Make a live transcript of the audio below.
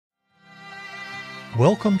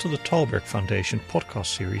Welcome to the Thalberg Foundation podcast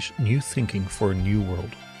series New Thinking for a New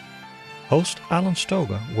World. Host Alan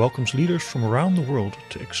Stoga welcomes leaders from around the world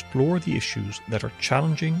to explore the issues that are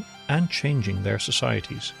challenging and changing their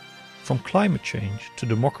societies. From climate change to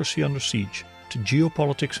democracy under siege to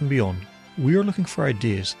geopolitics and beyond, we are looking for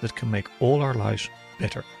ideas that can make all our lives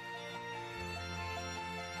better.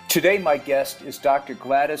 Today my guest is Dr.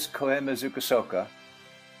 Gladys Kalema-Zikusoka,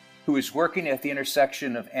 who is working at the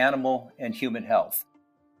intersection of animal and human health.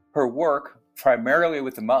 Her work, primarily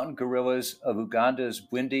with the mountain gorillas of Uganda's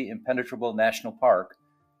Bwindi Impenetrable National Park,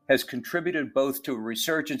 has contributed both to a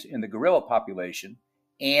resurgence in the gorilla population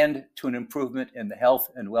and to an improvement in the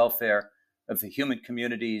health and welfare of the human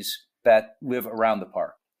communities that live around the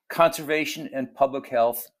park. Conservation and public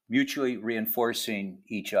health mutually reinforcing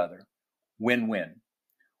each other. Win-win.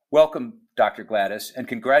 Welcome, Dr. Gladys, and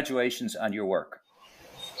congratulations on your work.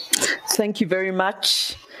 Thank you very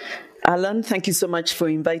much, Alan. Thank you so much for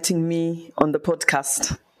inviting me on the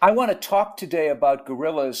podcast. I want to talk today about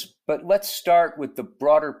gorillas, but let's start with the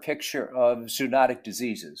broader picture of zoonotic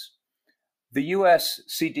diseases. The US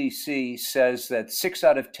CDC says that 6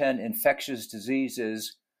 out of 10 infectious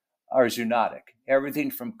diseases are zoonotic,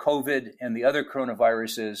 everything from COVID and the other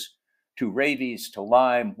coronaviruses to rabies, to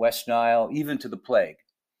Lyme, West Nile, even to the plague.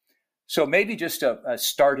 So maybe just a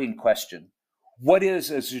starting question. What is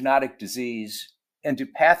a zoonotic disease, and do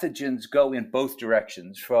pathogens go in both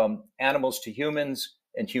directions, from animals to humans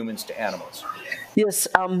and humans to animals? Yes,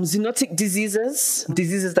 zoonotic diseases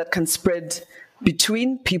that can spread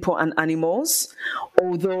between people and animals,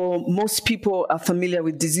 although most people are familiar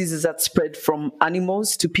with diseases that spread from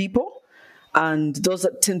animals to people, and those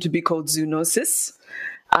that tend to be called zoonosis,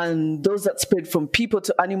 and those that spread from people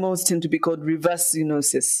to animals tend to be called reverse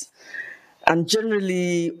zoonosis. And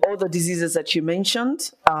generally, all the diseases that you mentioned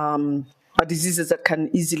are diseases that can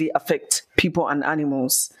easily affect people and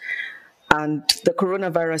animals. And the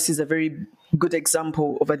coronavirus is a very good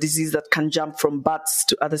example of a disease that can jump from bats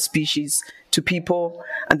to other species to people,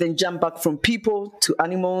 and then jump back from people to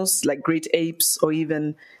animals like great apes or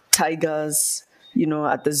even tigers,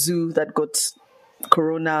 at the zoo that got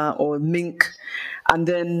corona, or mink, and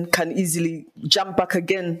then can easily jump back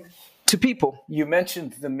again to people. You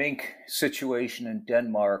mentioned the mink situation in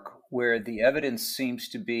Denmark, where the evidence seems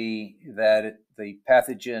to be that the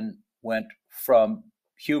pathogen went from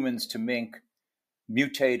humans to mink,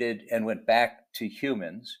 mutated, and went back to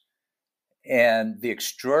humans. And the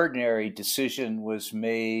extraordinary decision was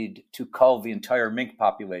made to cull the entire mink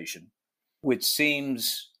population, which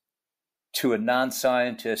seems to a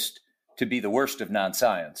non-scientist to be the worst of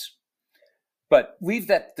non-science. But leave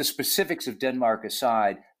the specifics of Denmark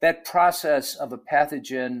aside. That process of a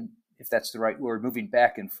pathogen, if that's the right word, moving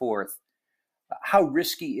back and forth, how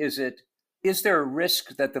risky is it? Is there a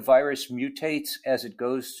risk that the virus mutates as it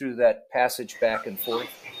goes through that passage back and forth?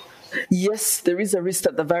 Yes, there is a risk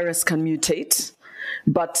that the virus can mutate,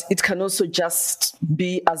 but it can also just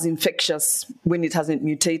be as infectious when it hasn't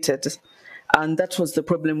mutated. And that was the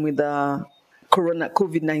problem with the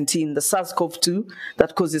COVID-19, the SARS-CoV-2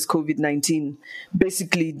 that causes COVID-19,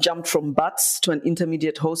 basically jumped from bats to an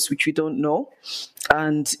intermediate host, which we don't know.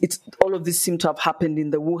 And all of this seemed to have happened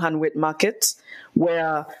in the Wuhan wet market,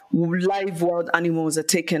 where live wild animals are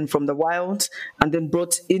taken from the wild and then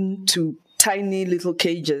brought into tiny little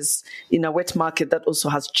cages in a wet market that also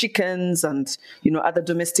has chickens and, other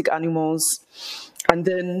domestic animals. And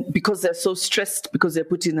then because they're so stressed, because they're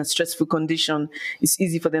put in a stressful condition, it's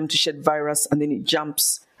easy for them to shed virus, and then it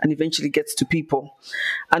jumps and eventually gets to people.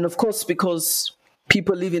 And of course, because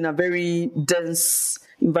people live in a very dense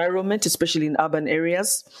environment, especially in urban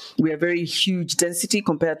areas, we have very huge density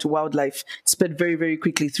compared to wildlife, spread very, very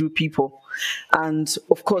quickly through people. And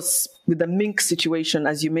of course, with the mink situation,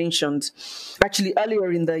 as you mentioned, actually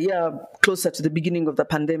earlier in the year, closer to the beginning of the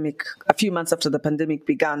pandemic, a few months after the pandemic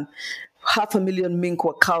began, 500,000 mink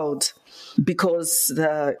were culled because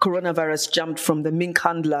the coronavirus jumped from the mink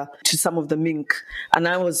handler to some of the mink. And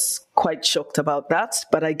I was quite shocked about that.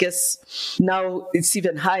 But I guess now it's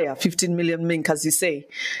even higher, 15 million mink, as you say.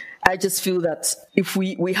 I just feel that if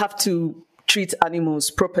we have to treat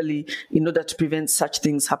animals properly in order to prevent such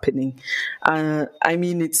things happening.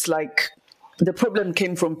 It's like the problem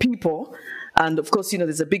came from people. And of course,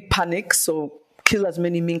 there's a big panic. So kill as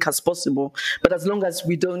many mink as possible. But as long as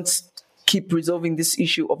we don't keep resolving this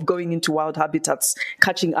issue of going into wild habitats,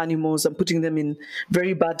 catching animals and putting them in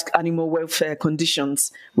very bad animal welfare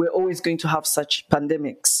conditions, we're always going to have such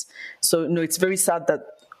pandemics. So, it's very sad that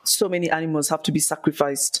so many animals have to be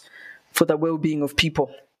sacrificed for the well-being of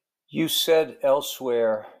people. You said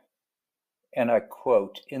elsewhere and I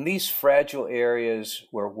quote, "In these fragile areas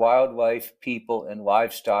where wildlife, people, and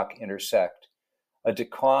livestock intersect, a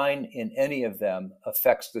decline in any of them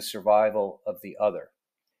affects the survival of the other."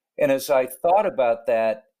 And as I thought about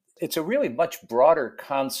that, it's a really much broader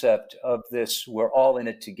concept of this "we're all in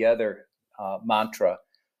it together" mantra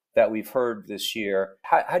that we've heard this year.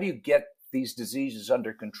 How do you get these diseases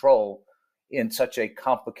under control in such a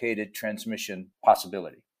complicated transmission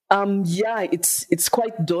possibility? Yeah, it's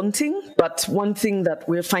quite daunting, but one thing that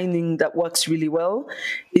we're finding that works really well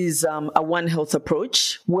is a One Health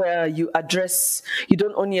approach, where you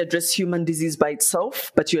don't only address human disease by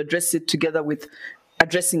itself, but you address it together with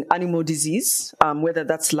addressing animal disease, whether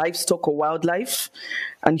that's livestock or wildlife,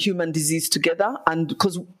 and human disease together. And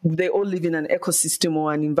because they all live in an ecosystem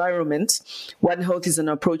or an environment, One Health is an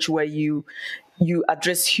approach where you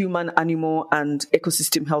address human, animal, and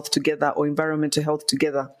ecosystem health together, or environmental health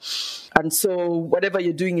together. And so whatever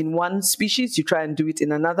you're doing in one species, you try and do it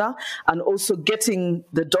in another. And also getting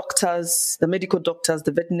the doctors, the medical doctors,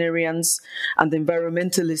 the veterinarians, and the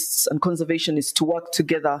environmentalists and conservationists to work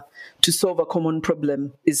together to solve a common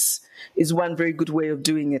problem is one very good way of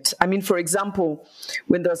doing it. I mean, for example,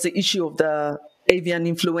 when there was the issue of the avian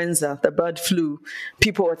influenza, the bird flu,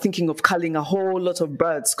 people were thinking of culling a whole lot of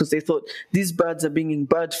birds because they thought these birds are bringing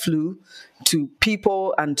bird flu to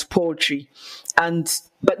people and poultry.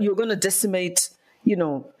 But you're going to decimate,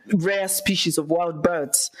 rare species of wild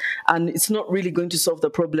birds, and it's not really going to solve the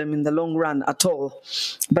problem in the long run at all.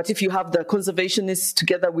 But if you have the conservationists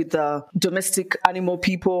together with the domestic animal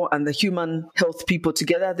people and the human health people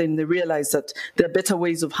together, then they realize that there are better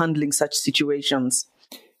ways of handling such situations.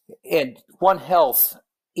 And One Health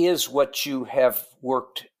is what you have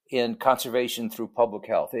worked in conservation through public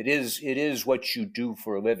health. It is what you do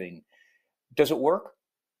for a living. Does it work?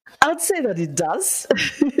 I'd say that it does.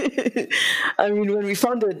 I mean, when we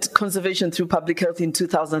founded Conservation Through Public Health in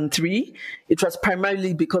 2003, it was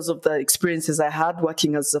primarily because of the experiences I had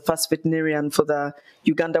working as the first veterinarian for the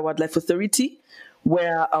Uganda Wildlife Authority,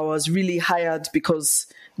 where I was really hired because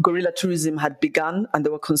gorilla tourism had begun and they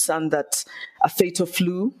were concerned that a fatal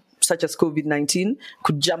flu, such as COVID-19,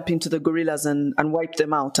 could jump into the gorillas and wipe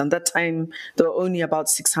them out. And that time, there were only about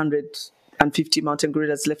 650 mountain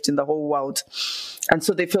gorillas left in the whole world. And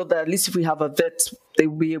so they felt that at least if we have a vet, they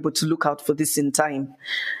will be able to look out for this in time.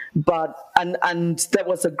 But that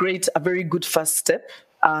was a very good first step.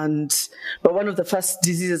 But one of the first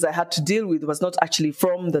diseases I had to deal with was not actually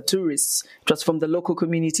from the tourists. It was from the local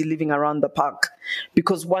community living around the park.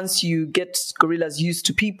 Because once you get gorillas used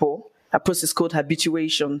to people, a process called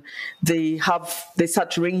habituation, they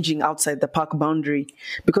start ranging outside the park boundary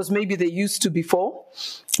because maybe they used to before,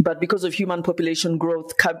 but because of human population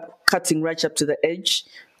growth cutting right up to the edge,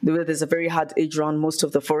 where there's a very hard edge around most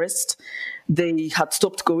of the forest, they had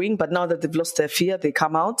stopped going, but now that they've lost their fear, they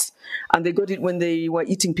come out. And they got it when they were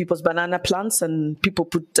eating people's banana plants, and people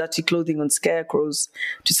put dirty clothing on scarecrows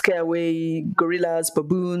to scare away gorillas,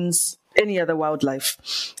 baboons, any other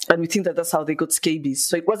wildlife. And we think that that's how they got scabies.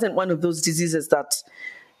 So it wasn't one of those diseases that,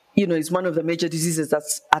 is one of the major diseases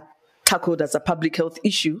that's tackled as a public health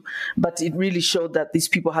issue, but it really showed that these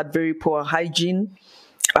people had very poor hygiene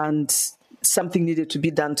and something needed to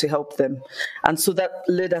be done to help them. And so that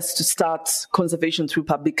led us to start Conservation Through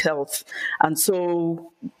Public Health. And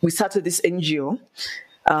so we started this NGO,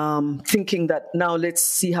 thinking that now let's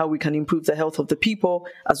see how we can improve the health of the people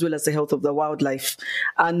as well as the health of the wildlife.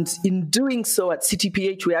 And in doing so at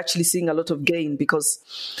CTPH, we're actually seeing a lot of gain because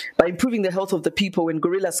by improving the health of the people, when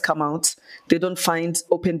gorillas come out, they don't find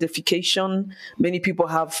open defecation. Many people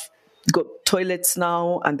have got toilets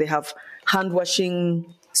now and they have hand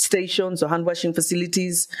washing stations or hand washing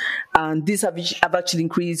facilities, and these have actually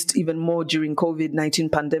increased even more during COVID-19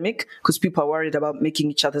 pandemic because people are worried about making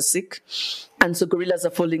each other sick, and so gorillas are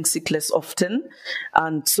falling sick less often.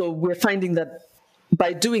 And so we're finding that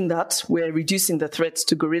by doing that, we're reducing the threats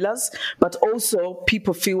to gorillas, but also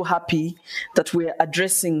people feel happy that we're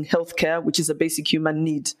addressing healthcare, which is a basic human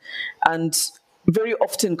need. And very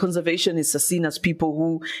often conservationists are seen as people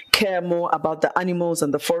who care more about the animals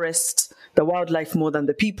and the forests, the wildlife more than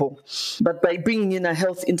the people. But by bringing in a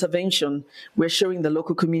health intervention, we're showing the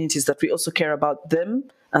local communities that we also care about them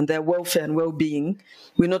and their welfare and well-being.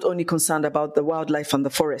 We're not only concerned about the wildlife and the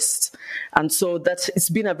forests. And so it's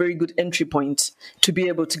been a very good entry point to be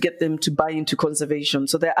able to get them to buy into conservation.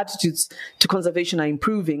 So their attitudes to conservation are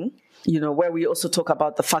improving, where we also talk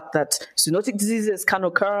about the fact that zoonotic diseases can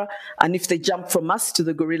occur, and if they jump from us to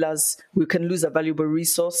the gorillas, we can lose a valuable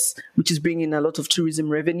resource, which is bringing a lot of tourism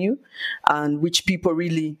revenue, and which people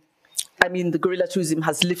really, the gorilla tourism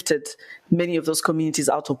has lifted many of those communities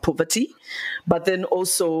out of poverty. But then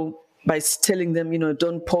also, by telling them,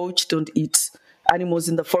 don't poach, don't eat animals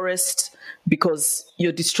in the forest, because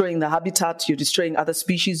you're destroying the habitat, you're destroying other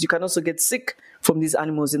species. You can also get sick from these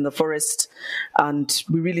animals in the forest. And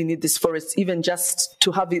we really need this forest, even just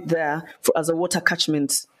to have it there as a water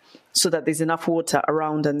catchment, so that there's enough water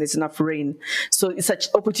around and there's enough rain. So it's such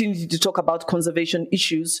an opportunity to talk about conservation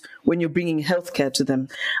issues when you're bringing healthcare to them.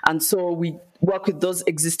 And so we work with those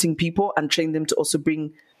existing people and train them to also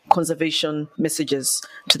bring conservation messages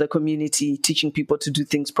to the community, teaching people to do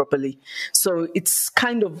things properly. So it's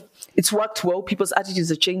worked well. People's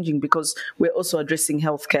attitudes are changing because we're also addressing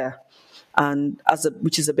healthcare, and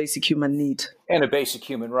which is a basic human need. And a basic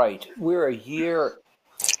human right. We're a year...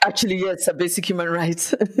 Actually, yeah, it's a basic human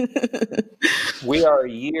right. We are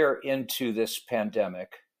a year into this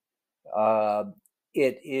pandemic.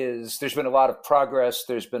 There's been a lot of progress.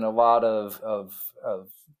 There's been a lot of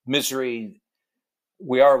misery.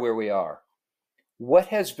 We are where we are. What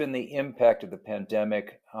has been the impact of the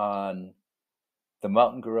pandemic on the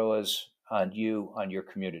mountain gorillas, on you, on your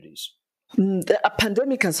communities? The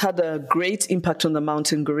pandemic has had a great impact on the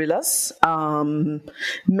mountain gorillas,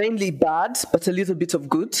 mainly bad, but a little bit of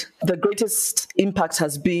good. The greatest impact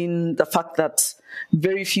has been the fact that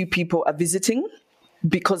very few people are visiting,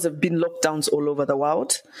 because there have been lockdowns all over the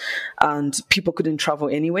world and people couldn't travel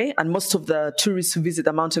anyway. And most of the tourists who visit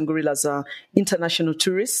the mountain gorillas are international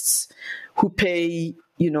tourists who pay,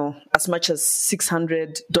 as much as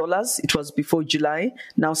 $600. It was before July,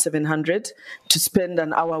 now $700, to spend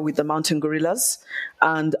an hour with the mountain gorillas.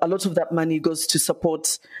 And a lot of that money goes to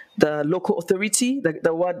support the local authority,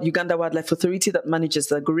 the Uganda Wildlife Authority, that manages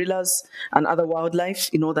the gorillas and other wildlife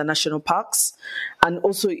in all the national parks. And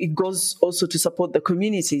also it goes also to support the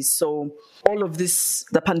communities. So all of this,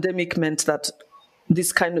 the pandemic meant that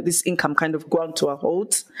this income kind of ground to a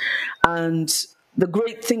halt. And the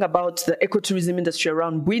great thing about the ecotourism industry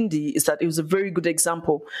around Bwindi is that it was a very good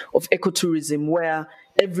example of ecotourism, where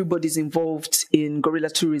everybody's involved in gorilla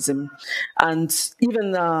tourism. And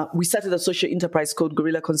even we started a social enterprise called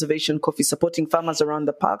Gorilla Conservation Coffee, supporting farmers around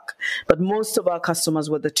the park. But most of our customers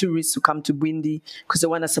were the tourists who come to Bwindi because they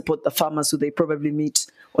want to support the farmers who they probably meet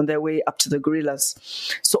on their way up to the gorillas.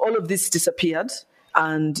 So all of this disappeared,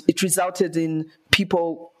 and it resulted in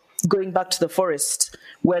people going back to the forest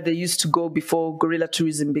where they used to go before gorilla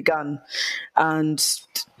tourism began. And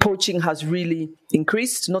poaching has really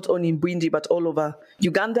increased, not only in Bwindi, but all over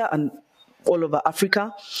Uganda and all over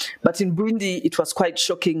Africa. But in Bwindi, it was quite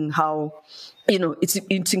shocking how, it's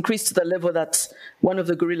increased to the level that one of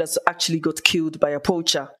the gorillas actually got killed by a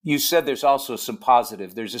poacher. You said there's also some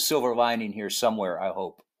positive. There's a silver lining here somewhere, I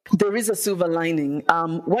hope. There is a silver lining.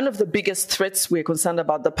 One of the biggest threats we're concerned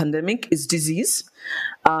about the pandemic is disease.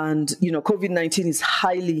 And, COVID-19 is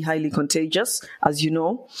highly, highly contagious, as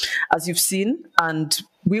you've seen. And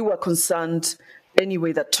we were concerned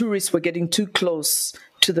anyway that tourists were getting too close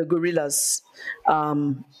to the gorillas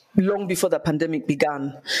long before the pandemic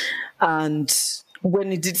began. And when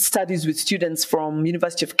we did studies with students from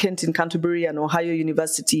University of Kent in Canterbury and Ohio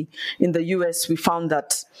University in the US, we found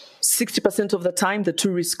that 60% of the time the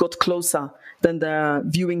tourists got closer than the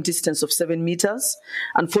viewing distance of 7 meters.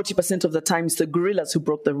 And 40% of the time it's the gorillas who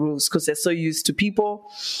broke the rules because they're so used to people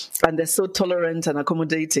and they're so tolerant and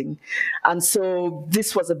accommodating. And so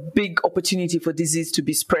this was a big opportunity for disease to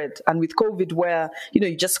be spread. And with COVID, where,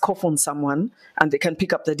 you just cough on someone and they can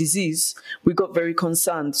pick up the disease, we got very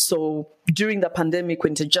concerned. So during the pandemic,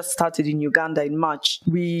 when it just started in Uganda in March,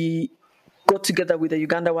 we got together with the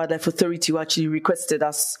Uganda Wildlife Authority, who actually requested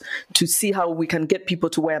us to see how we can get people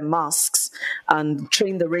to wear masks and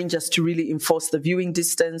train the rangers to really enforce the viewing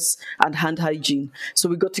distance and hand hygiene. So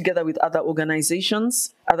we got together with other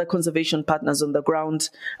organizations, other conservation partners on the ground,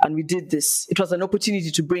 and we did this. It was an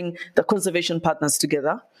opportunity to bring the conservation partners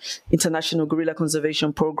together: International Gorilla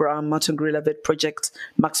Conservation Program, Mountain Gorilla Vet Project,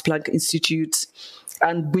 Max Planck Institute,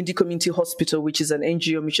 and Bwindi Community Hospital, which is an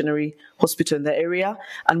NGO missionary hospital in the area.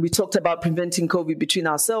 And we talked about preventing COVID between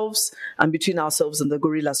ourselves and the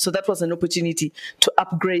gorillas. So that was an opportunity to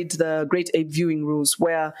upgrade the Great Ape viewing rules,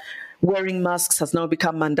 where wearing masks has now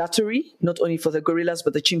become mandatory, not only for the gorillas,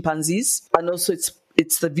 but the chimpanzees. And also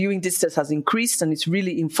it's the viewing distance has increased and it's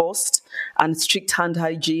really enforced, and strict hand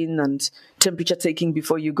hygiene and temperature taking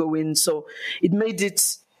before you go in. So it made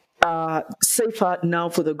it safer now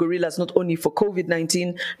for the gorillas, not only for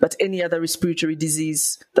COVID-19, but any other respiratory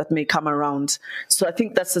disease that may come around. So I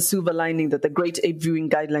think that's the silver lining, that the Great Ape viewing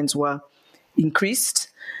guidelines were increased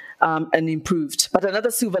and improved. But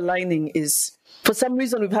another silver lining is, for some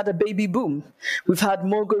reason, we've had a baby boom. We've had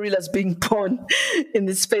more gorillas being born in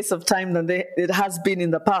this space of time than it has been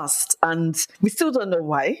in the past. And we still don't know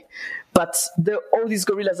why. But all these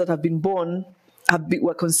gorillas that have been born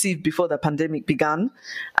were conceived before the pandemic began.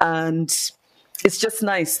 And it's just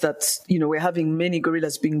nice that, we're having many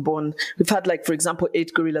gorillas being born. We've had, for example,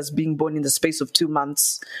 8 gorillas being born in the space of 2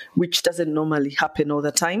 months, which doesn't normally happen all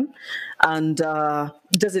the time. And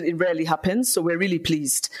it rarely happens. So we're really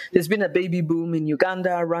pleased. There's been a baby boom in Uganda,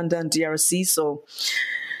 Rwanda, and DRC.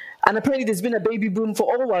 And apparently there's been a baby boom for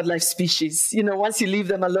all wildlife species. Once you leave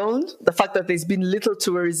them alone, the fact that there's been little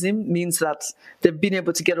tourism means that they've been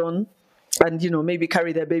able to get on and, maybe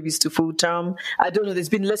carry their babies to full term. I don't know,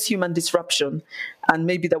 there's been less human disruption, and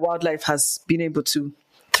maybe the wildlife has been able to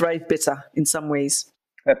thrive better in some ways.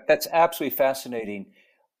 That's absolutely fascinating.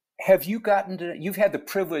 Have you you've had the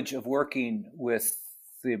privilege of working with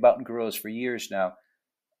the mountain gorillas for years now.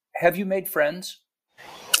 Have you made friends?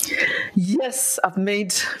 Yes, I've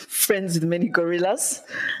made friends with many gorillas.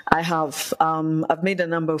 I have. I've made a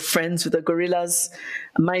number of friends with the gorillas.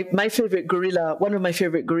 My favorite gorilla, one of my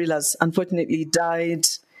favorite gorillas, unfortunately died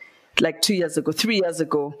 3 years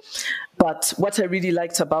ago. But what I really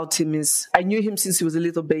liked about him is I knew him since he was a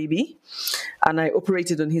little baby, and I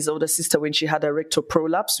operated on his older sister when she had a rectal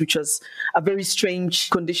prolapse, which was a very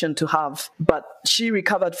strange condition to have. But she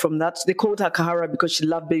recovered from that. They called her Kahara because she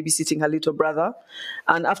loved babysitting her little brother.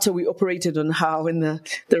 And after we operated on her, when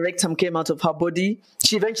the rectum came out of her body,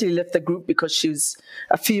 she eventually left the group because she was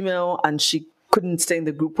a female and she couldn't stay in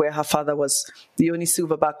the group where her father was the only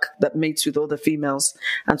silverback that mates with all the females.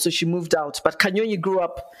 And so she moved out. But Kanyonyi grew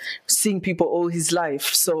up seeing people all his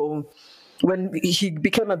life. So when he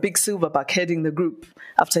became a big silverback heading the group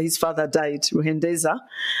after his father died, Ruhendeza,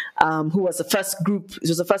 who was the first group, it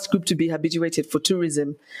was the first group to be habituated for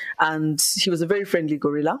tourism. And he was a very friendly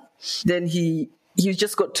gorilla. Then he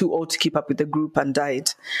just got too old to keep up with the group and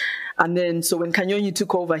died. And then, so when Kanyonyi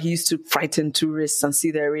took over, he used to frighten tourists and see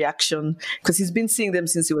their reaction because he's been seeing them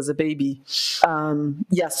since he was a baby.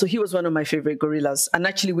 So he was one of my favorite gorillas. And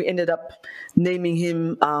actually, we ended up naming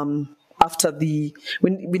him after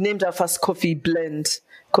when we named our first coffee brand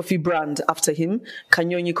after him,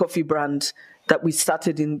 Kanyonyi Coffee Brand, that we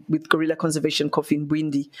started with Gorilla Conservation Coffee in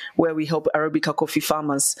Bwindi, where we help Arabica coffee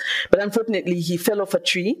farmers. But unfortunately, he fell off a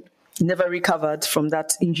tree, never recovered from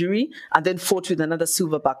that injury, and then fought with another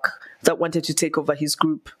silverback that wanted to take over his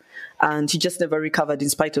group. And he just never recovered in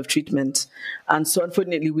spite of treatment. And so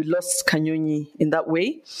unfortunately, we lost Kanyonyi in that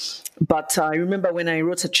way. But I remember when I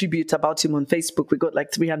wrote a tribute about him on Facebook, we got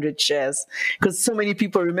 300 shares because so many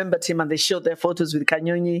people remembered him and they showed their photos with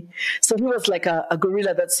Kanyonyi. So he was like a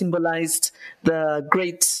gorilla that symbolized the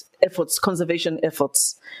great conservation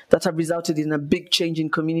efforts that have resulted in a big change in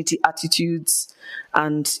community attitudes.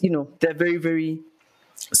 And, they're very, very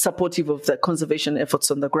supportive of the conservation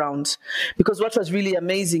efforts on the ground. Because what was really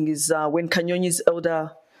amazing is when Kanyonyi's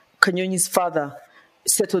father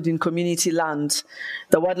settled in community land,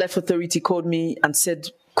 the Wildlife Authority called me and said,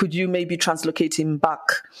 could you maybe translocate him back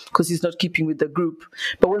because he's not keeping with the group?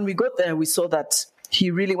 But when we got there, we saw that he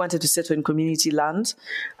really wanted to settle in community land,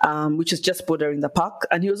 which is just bordering the park.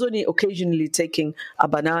 And he was only occasionally taking a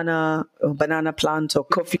banana plant or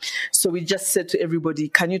coffee. So we just said to everybody,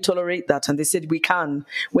 can you tolerate that? And they said, we can.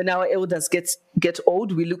 When our elders get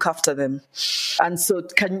old, we look after them. And so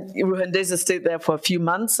Ruhendeza stayed there for a few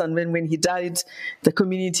months. And when he died, the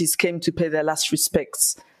communities came to pay their last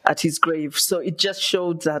respects at his grave. So it just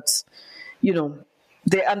showed that,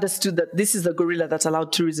 they understood that this is the gorilla that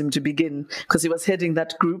allowed tourism to begin because he was heading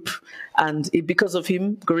that group, and because of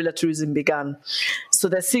him, gorilla tourism began. So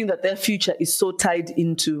they're seeing that their future is so tied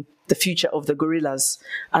into the future of the gorillas.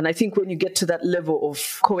 And I think when you get to that level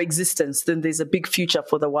of coexistence, then there's a big future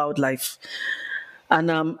for the wildlife. And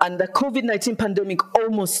the COVID-19 pandemic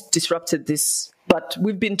almost disrupted this, but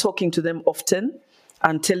we've been talking to them often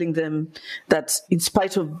and telling them that in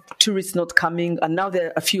spite of tourists not coming, and now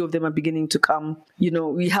a few of them are beginning to come,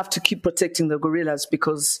 we have to keep protecting the gorillas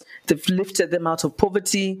because they've lifted them out of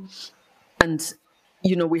poverty. And,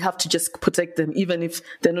 we have to just protect them, even if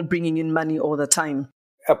they're not bringing in money all the time.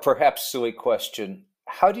 A perhaps silly question.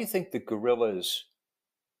 How do you think the gorillas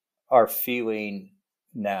are feeling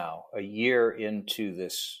now, a year into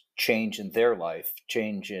this change in their life,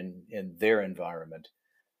 change in their environment?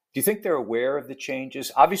 Do you think they're aware of the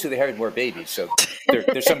changes? Obviously, they're having more babies, so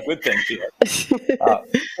there's some good things here. But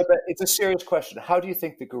it's a serious question. How do you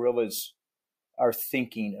think the gorillas are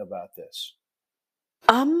thinking about this?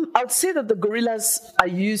 I'd say that the gorillas were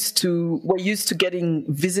used to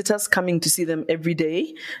getting visitors coming to see them every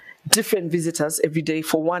day. different visitors every day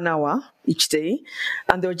for 1 hour each day,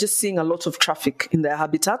 and they were just seeing a lot of traffic in their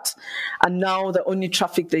habitat. And now the only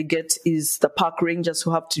traffic they get is the park rangers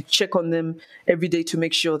who have to check on them every day to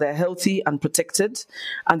make sure they're healthy and protected.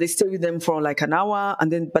 And they stay with them for like an hour,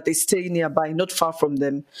 but they stay nearby, not far from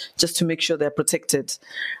them, just to make sure they're protected.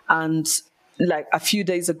 And like a few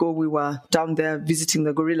days ago, we were down there visiting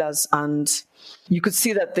the gorillas, and you could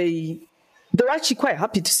see that they're actually quite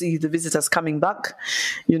happy to see the visitors coming back,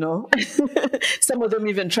 you know. Some of them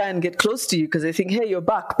even try and get close to you because they think, hey, you're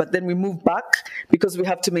back. But then we move back because we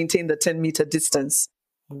have to maintain the 10-meter distance.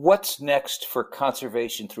 What's next for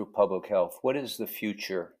conservation through public health? What is the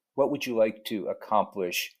future? What would you like to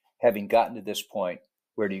accomplish having gotten to this point?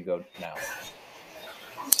 Where do you go now?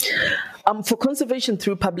 For conservation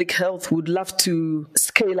through public health, we'd love to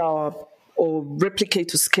replicate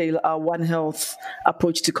to scale our One Health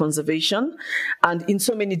approach to conservation, and in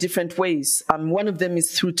so many different ways. One of them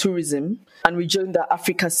is through tourism, and we joined the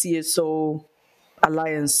Africa CSO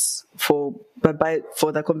Alliance for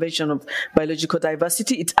the Convention of Biological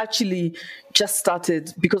Diversity. It actually just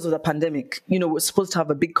started because of the pandemic. You know, we're supposed to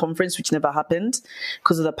have a big conference, which never happened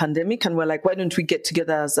because of the pandemic, and we're like, why don't we get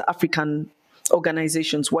together as African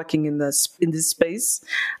organizations working in this space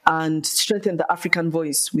and strengthen the African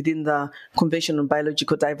voice within the Convention on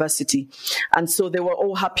Biological Diversity. And so they were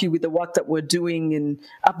all happy with the work that we're doing in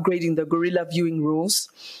upgrading the gorilla viewing rules.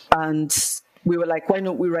 And we were like, why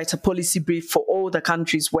don't we write a policy brief for all the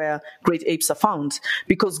countries where great apes are found?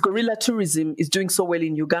 Because gorilla tourism is doing so well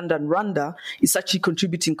in Uganda and Rwanda. It's actually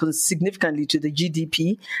contributing significantly to the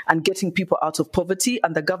GDP and getting people out of poverty.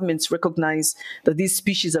 And the governments recognize that these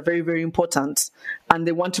species are very, very important and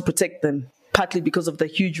they want to protect them, partly because of the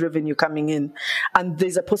huge revenue coming in. And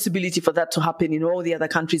there's a possibility for that to happen in all the other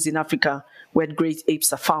countries in Africa where great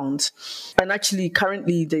apes are found. And actually,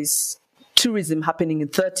 currently, there's tourism happening in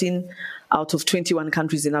 13 out of 21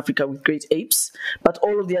 countries in Africa with great apes. But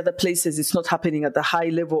all of the other places, it's not happening at the high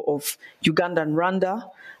level of Uganda and Rwanda.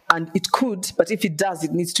 And it could, but if it does,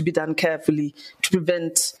 it needs to be done carefully to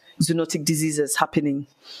prevent zoonotic diseases happening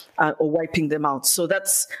or wiping them out. So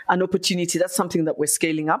that's an opportunity. That's something that we're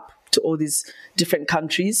scaling up to all these different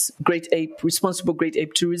countries, responsible great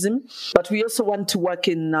ape tourism. But we also want to work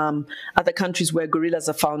in other countries where gorillas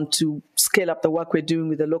are found to scale up the work we're doing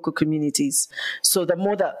with the local communities. So the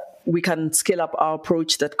more that we can scale up our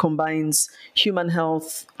approach that combines human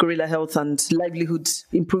health, gorilla health, and livelihood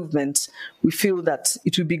improvement, we feel that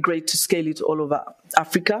it would be great to scale it all over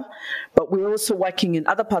Africa. But we're also working in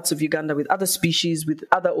other parts of Uganda with other species, with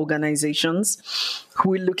other organizations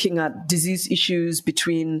who are looking at disease issues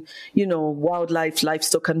between, wildlife,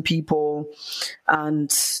 livestock, and people,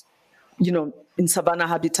 and, in savanna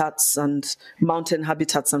habitats and mountain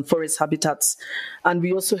habitats and forest habitats. And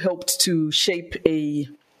we also helped to shape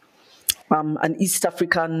an East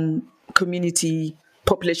African community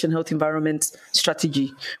population health environment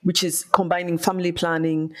strategy, which is combining family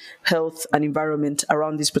planning, health, and environment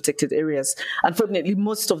around these protected areas. Unfortunately,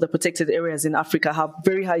 most of the protected areas in Africa have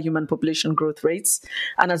very high human population growth rates.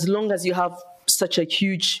 And as long as you have such a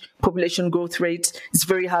huge population growth rate, it's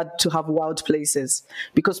very hard to have wild places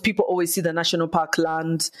because people always see the national park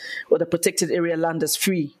land or the protected area land as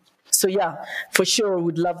free. So yeah, for sure, we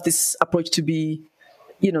would love this approach to be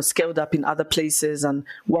scaled up in other places and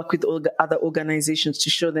work with all the other organizations to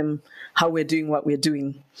show them how we're doing what we're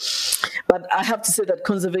doing. But I have to say that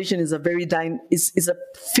conservation is a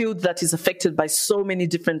field that is affected by so many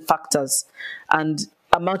different factors, and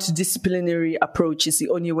a multidisciplinary approach is the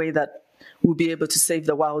only way that we'll be able to save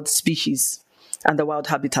the wild species and the wild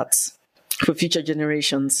habitats for future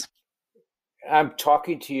generations. I'm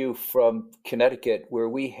talking to you from Connecticut, where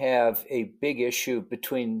we have a big issue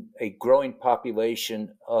between a growing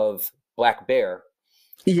population of black bear,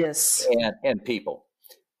 yes, and people.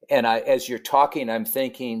 And as you're talking, I'm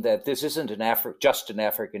thinking that this isn't just an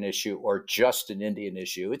African issue or just an Indian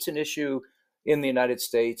issue. It's an issue in the United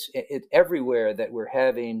States, everywhere, that we're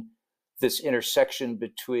having this intersection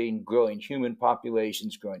between growing human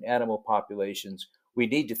populations, growing animal populations. We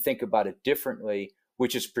need to think about it differently,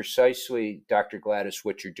 which is precisely, Dr. Gladys,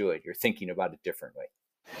 what you're doing. You're thinking about it differently.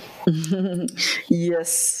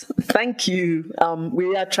 Yes, thank you.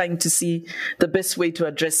 We are trying to see the best way to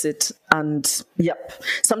address it. And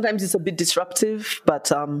sometimes it's a bit disruptive,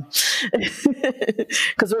 but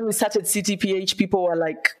because when we started CTPH, people were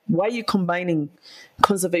like, why are you combining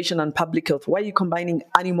conservation and public health? Why are you combining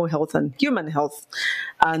animal health and human health?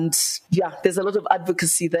 And there's a lot of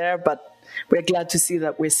advocacy there, but we're glad to see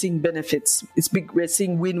that we're seeing benefits. It's big. We're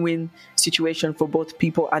seeing win-win situation for both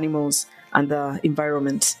people, animals, and the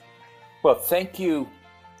environment. Well, thank you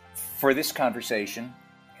for this conversation.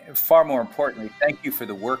 far more importantly, thank you for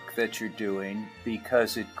the work that you're doing,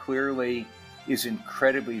 because it clearly is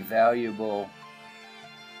incredibly valuable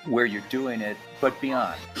where you're doing it, but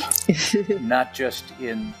beyond. Not just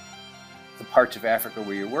in the parts of Africa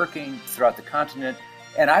where you're working, throughout the continent,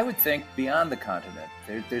 and I would think beyond the continent.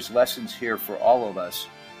 There's lessons here for all of us.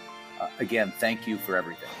 Again, thank you for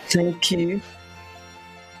everything. Thank you.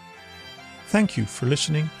 Thank you for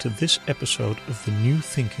listening to this episode of the New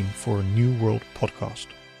Thinking for a New World podcast.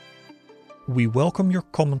 We welcome your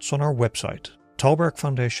comments on our website,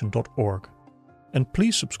 tallbergfoundation.org, and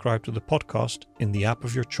please subscribe to the podcast in the app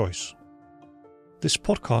of your choice. This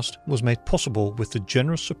podcast was made possible with the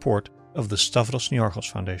generous support of the Stavros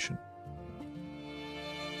Niarchos Foundation.